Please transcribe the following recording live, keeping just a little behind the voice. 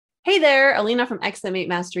Hey there, Alina from Xactimate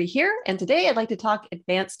Mastery here, and today I'd like to talk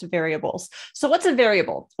advanced variables. So what's a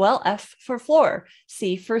variable? Well, F for floor,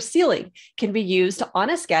 C for ceiling, can be used on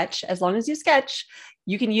a sketch. As long as you sketch,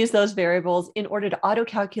 you can use those variables in order to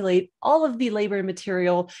auto-calculate all of the labor and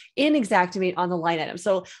material in Xactimate on the line item.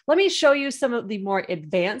 So let me show you some of the more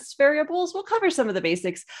advanced variables. We'll cover some of the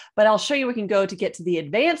basics, but I'll show you where we can go to get to the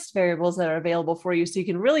advanced variables that are available for you so you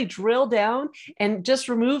can really drill down and just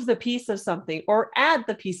remove the piece of something or add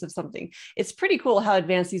the piece of something. It's pretty cool how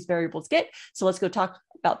advanced these variables get. So let's go talk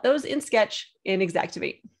about those in Sketch in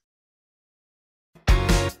Xactimate.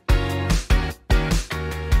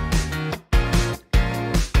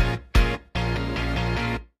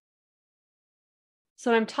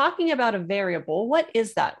 So I'm talking about a variable. What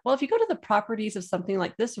is that? Well, if you go to the properties of something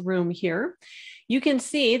like this room here, you can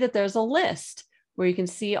see that there's a list where you can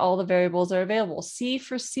see all the variables that are available. C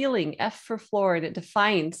for ceiling, F for floor, and it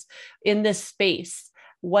defines in this space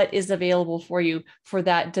what is available for you for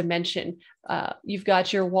that dimension. You've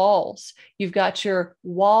got your walls. You've got your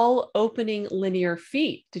wall opening linear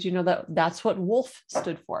feet. Did you know that that's what wolf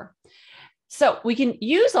stood for? So we can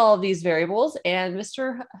use all of these variables, and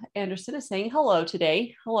Mr. Anderson is saying hello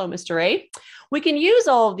today. Hello, Mr. A. We can use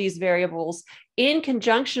all of these variables in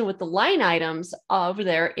conjunction with the line items over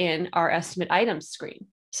there in our estimate items screen.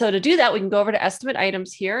 So to do that, we can go over to estimate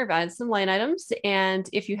items here. I've added some line items. And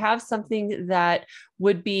if you have something that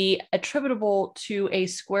would be attributable to a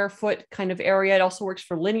square foot kind of area, it also works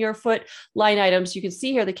for linear foot line items. You can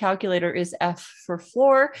see here the calculator is F for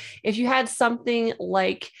floor. If you had something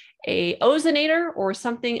like a ozonator or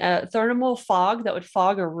something, a thermal fog that would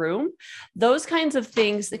fog a room, those kinds of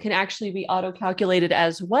things that can actually be auto-calculated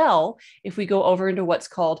as well if we go over into what's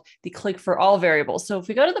called the click for all variables. So if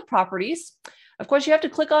we go to the properties, of course, you have to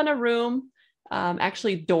click on a room.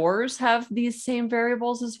 Actually, doors have these same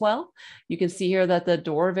variables as well. You can see here that the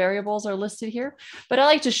door variables are listed here, but I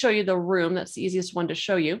like to show you the room. That's the easiest one to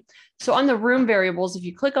show you. So on the room variables, if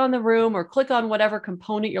you click on the room or click on whatever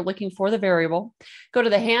component you're looking for the variable, go to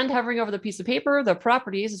the hand hovering over the piece of paper, the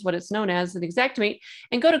properties is what it's known as in Xactimate,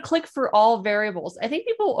 and go to click for all variables. I think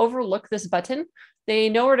people overlook this button. They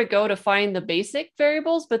know where to go to find the basic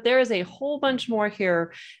variables, but there is a whole bunch more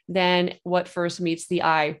here than what first meets the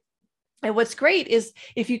eye. And what's great is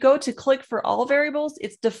if you go to click for all variables,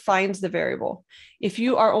 it defines the variable. If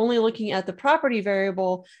you are only looking at the property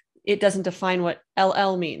variable, it doesn't define what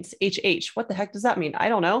LL means, HH. What the heck does that mean? I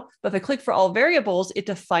don't know. But if I click for all variables, it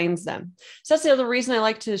defines them. So that's the other reason I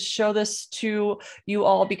like to show this to you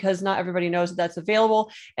all, because not everybody knows that that's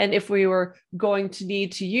available. And if we were going to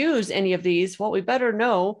need to use any of these, well, we better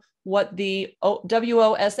know what the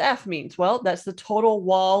WOSF means. Well, that's the total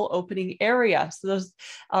wall opening area. So those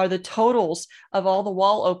are the totals of all the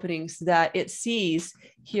wall openings that it sees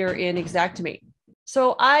here in Xactimate.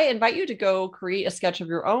 So I invite you to go create a sketch of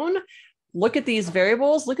your own. Look at these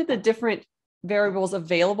variables, look at the different variables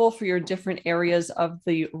available for your different areas of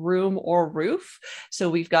the room or roof. So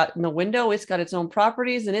we've got in the window, it's got its own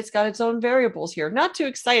properties and it's got its own variables here. Not too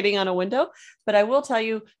exciting on a window, but I will tell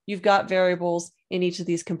you, you've got variables in each of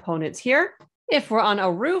these components here. If we're on a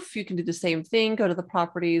roof, you can do the same thing, go to the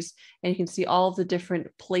properties, and you can see all of the different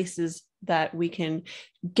places that we can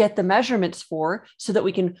get the measurements for, so that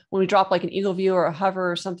we can, when we drop like an eagle view or a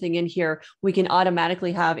hover or something in here, we can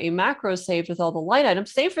automatically have a macro saved with all the line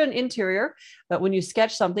items, save for an interior. But when you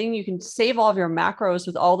sketch something, you can save all of your macros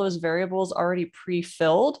with all those variables already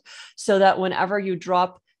pre-filled, so that whenever you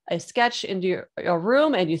drop a sketch into your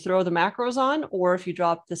room and you throw the macros on, or if you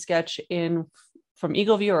drop the sketch in from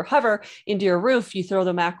eagle view or hover into your roof, you throw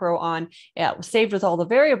the macro on, saved with all the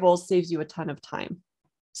variables, saves you a ton of time.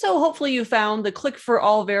 So hopefully you found the click for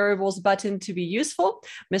all variables button to be useful.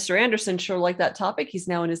 Mr. Anderson sure liked that topic. He's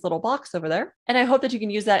now in his little box over there. And I hope that you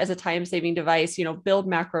can use that as a time-saving device, build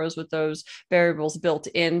macros with those variables built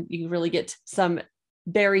in. You can really get some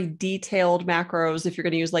very detailed macros if you're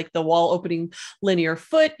going to use like the wall opening linear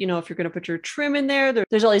foot, if you're going to put your trim in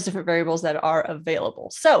there's all these different variables that are available.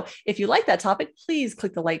 So if you like that topic, please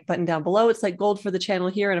click the like button down below. It's like gold for the channel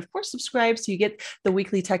here. And of course, subscribe so you get the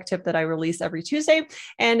weekly tech tip that I release every Tuesday.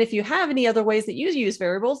 And if you have any other ways that you use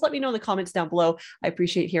variables, let me know in the comments down below. I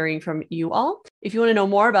appreciate hearing from you all. If you want to know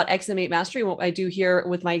more about Xactimate Mastery and what I do here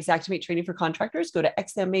with my Xactimate training for contractors, go to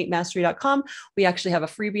xactimatemastery.com. We actually have a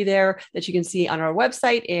freebie there that you can see on our website,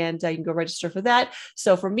 and you can go register for that.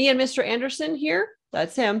 So for me and Mr. Anderson here,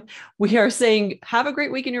 that's him, we are saying have a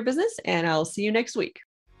great week in your business, and I'll see you next week.